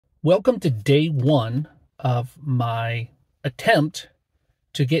Welcome to day one of my attempt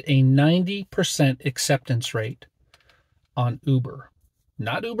to get a 90% acceptance rate on Uber.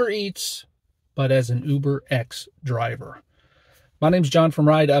 Not Uber Eats, but as an UberX driver. My name's John from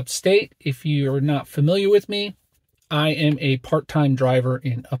Ride Upstate. If you're not familiar with me, I am a part-time driver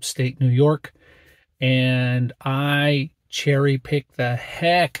in upstate New York, and I cherry pick the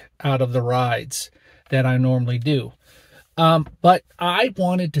heck out of the rides that I normally do. But I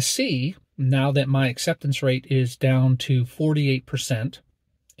wanted to see, now that my acceptance rate is down to 48%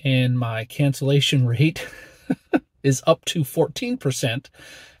 and my cancellation rate is up to 14%,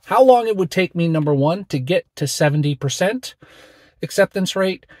 how long it would take me, number one, to get to 70% acceptance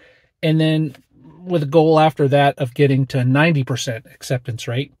rate, and then with a goal after that of getting to 90% acceptance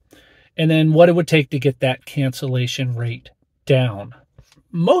rate, and then what it would take to get that cancellation rate down.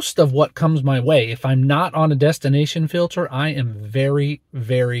 Most of what comes my way, if I'm not on a destination filter, I am very,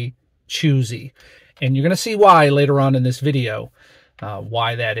 very choosy. And you're going to see why later on in this video,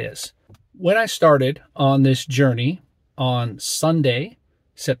 why that is. When I started on this journey on Sunday,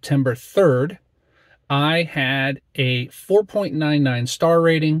 September 3rd, I had a 4.99 star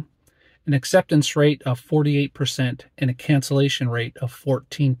rating, an acceptance rate of 48%, and a cancellation rate of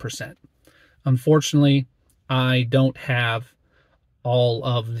 14%. Unfortunately, I don't have all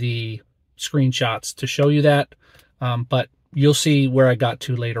of the screenshots to show you that, but you'll see where I got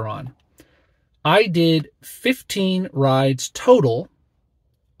to later on. I did 15 rides total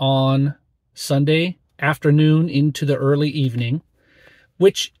on Sunday afternoon into the early evening,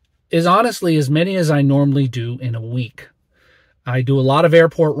 which is honestly as many as I normally do in a week. I do a lot of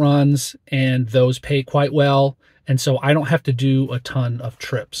airport runs, and those pay quite well, and so I don't have to do a ton of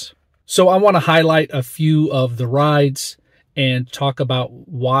trips. So I want to highlight a few of the rides and talk about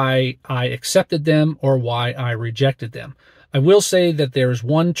why I accepted them or why I rejected them. I will say that there's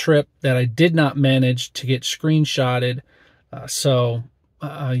one trip that I did not manage to get screenshotted, so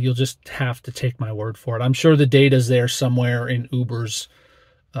you'll just have to take my word for it. I'm sure the data's there somewhere in Uber's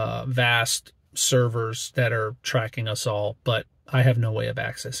vast servers that are tracking us all, but I have no way of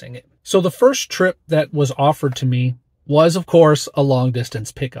accessing it. So the first trip that was offered to me was, of course, a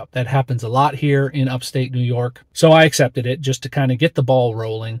long-distance pickup. That happens a lot here in upstate New York. So I accepted it just to kind of get the ball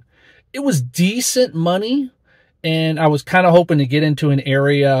rolling. It was decent money, and I was kind of hoping to get into an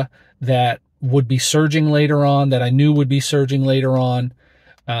area that would be surging later on, that I knew would be surging later on.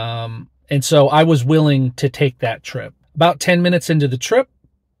 And so I was willing to take that trip. About 10 minutes into the trip,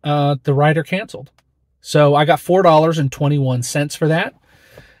 the rider canceled. So I got $4.21 for that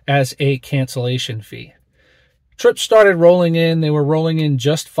as a cancellation fee. Trips started rolling in. They were rolling in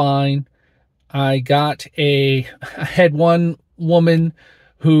just fine. I had one woman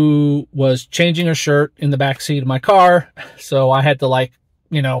who was changing her shirt in the back seat of my car. So I had to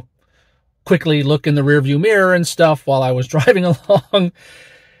quickly look in the rearview mirror and stuff while I was driving along.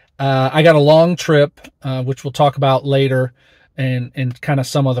 I got a long trip, which we'll talk about later, and kind of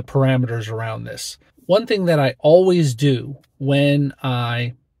some of the parameters around this. One thing that I always do when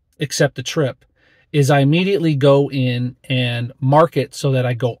I accept a trip is I immediately go in and mark it so that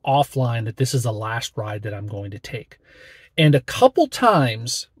I go offline that this is the last ride that I'm going to take. And a couple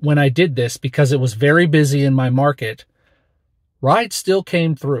times when I did this, because it was very busy in my market, rides still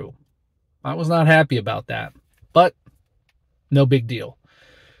came through. I was not happy about that, but no big deal.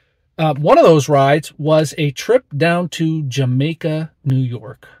 One of those rides was a trip down to Jamaica, New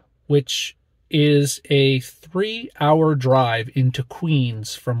York, which is a 3-hour drive into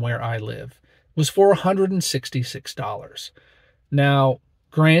Queens from where I live. Was for $166. Now,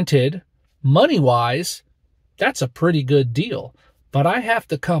 granted, money-wise, that's a pretty good deal, but I have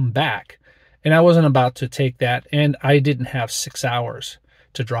to come back, and I wasn't about to take that, and I didn't have 6 hours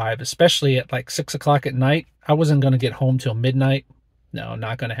to drive, especially at like 6 o'clock at night. I wasn't going to get home till midnight. No,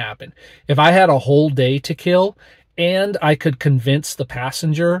 not going to happen. If I had a whole day to kill, and I could convince the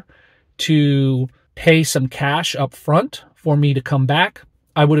passenger to pay some cash up front for me to come back,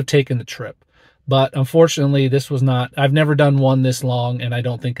 I would have taken the trip. But unfortunately, I've never done one this long, and I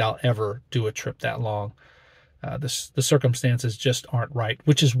don't think I'll ever do a trip that long. The circumstances just aren't right,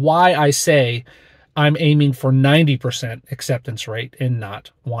 which is why I say I'm aiming for 90% acceptance rate and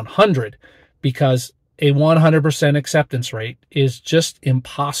not 100, because a 100% acceptance rate is just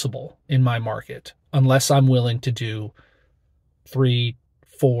impossible in my market unless I'm willing to do 3,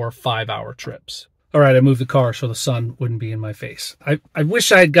 4, 5-hour trips. All right, I moved the car so the sun wouldn't be in my face. I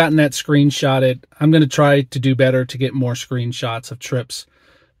wish I had gotten that screenshotted. I'm going to try to do better to get more screenshots of trips.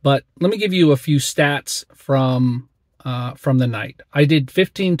 But let me give you a few stats from the night. I did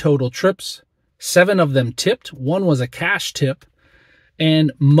 15 total trips. 7 of them tipped. 1 was a cash tip.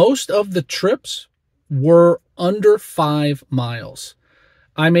 And most of the trips were under 5 miles.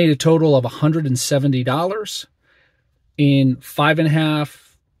 I made a total of $170 in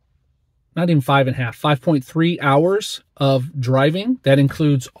 5.3 hours of driving. That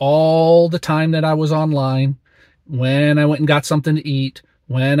includes all the time that I was online, when I went and got something to eat,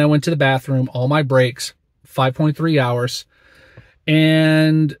 when I went to the bathroom, all my breaks, 5.3 hours.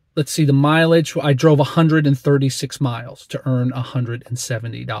 And let's see, the mileage, I drove 136 miles to earn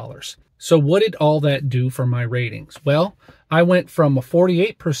 $170. So what did all that do for my ratings? Well, I went from a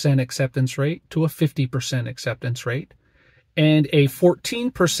 48% acceptance rate to a 50% acceptance rate, and a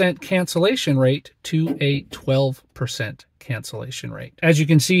 14% cancellation rate to a 12% cancellation rate. As you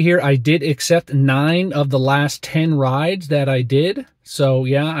can see here, I did accept 9 of the last 10 rides that I did. So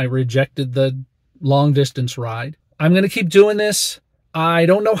yeah, I rejected the long distance ride. I'm going to keep doing this. I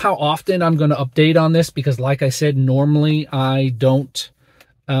don't know how often I'm going to update on this because, like I said, normally I don't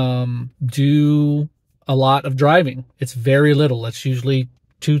do a lot of driving. It's very little. It's usually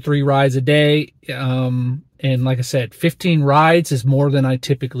 2-3 rides a day. And like I said, 15 rides is more than I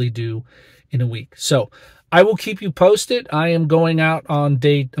typically do in a week. So I will keep you posted. I am going out on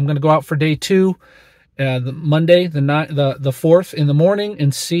I'm going to go out for day 2, the Monday, the 4th in the morning,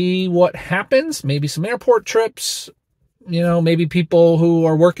 and see what happens. Maybe some airport trips, maybe people who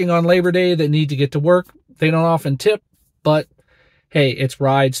are working on Labor Day that need to get to work. They don't often tip, but hey, it's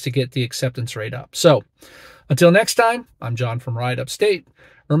rides to get the acceptance rate up. So until next time, I'm John from Ride Upstate,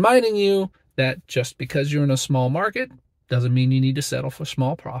 reminding you that just because you're in a small market doesn't mean you need to settle for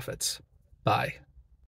small profits. Bye.